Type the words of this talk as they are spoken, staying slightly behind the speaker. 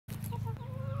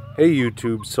Hey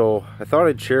YouTube, so I thought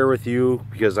I'd share with you,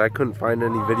 because I couldn't find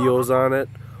any videos on it,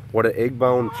 what an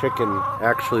egg-bound chicken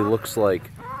actually looks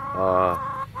like.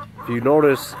 If you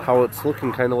notice how it's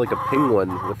looking kind of like a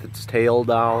penguin with its tail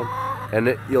down,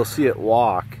 and you'll see it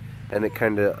walk, and it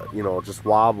kind of, just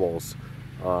wobbles.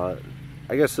 I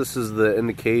guess this is the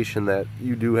indication that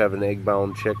you do have an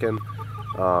egg-bound chicken.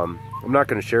 I'm not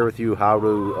going to share with you how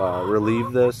to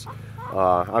relieve this.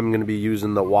 I'm going to be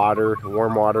using the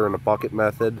warm water in a bucket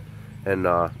method, and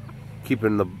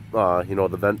keeping the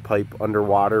the vent pipe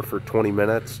underwater for 20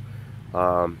 minutes.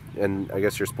 And I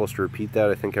guess you're supposed to repeat that,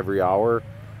 I think, every hour.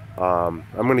 I'm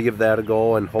going to give that a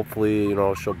go, and hopefully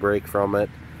she'll break from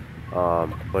it.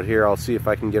 But here, I'll see if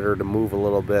I can get her to move a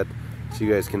little bit so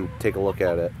you guys can take a look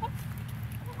at it.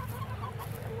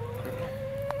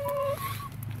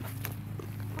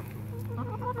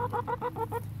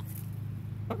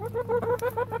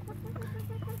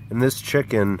 And this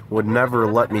chicken would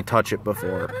never let me touch it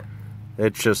before.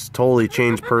 It's just totally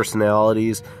changed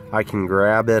personalities. I can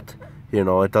grab it,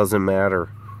 it doesn't matter.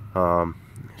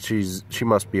 She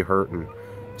must be hurting.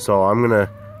 So I'm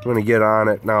gonna get on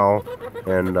it now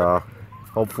and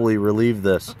hopefully relieve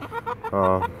this.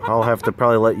 I'll have to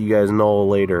probably let you guys know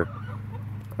later.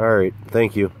 Alright,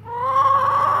 thank you.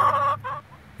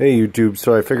 Hey YouTube,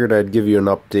 so I figured I'd give you an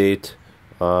update.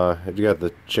 I've got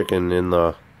the chicken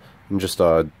in just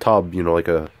a tub, like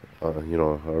a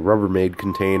Rubbermaid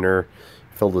container,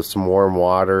 filled with some warm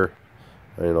water.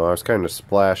 I was kind of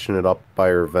splashing it up by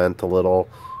her vent a little,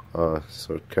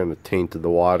 so it kind of tainted the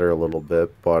water a little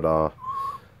bit. But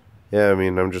yeah,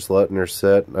 I'm just letting her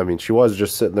sit. She was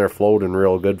just sitting there floating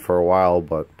real good for a while,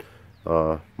 but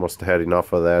must have had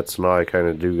enough of that. So now I kind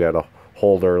of do gotta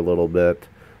hold her a little bit,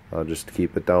 just to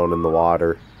keep it down in the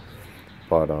water.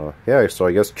 But yeah, so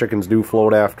I guess chickens do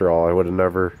float after all. I would have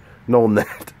never known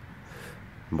that.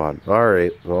 But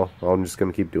alright, well, I'm just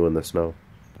gonna keep doing this now.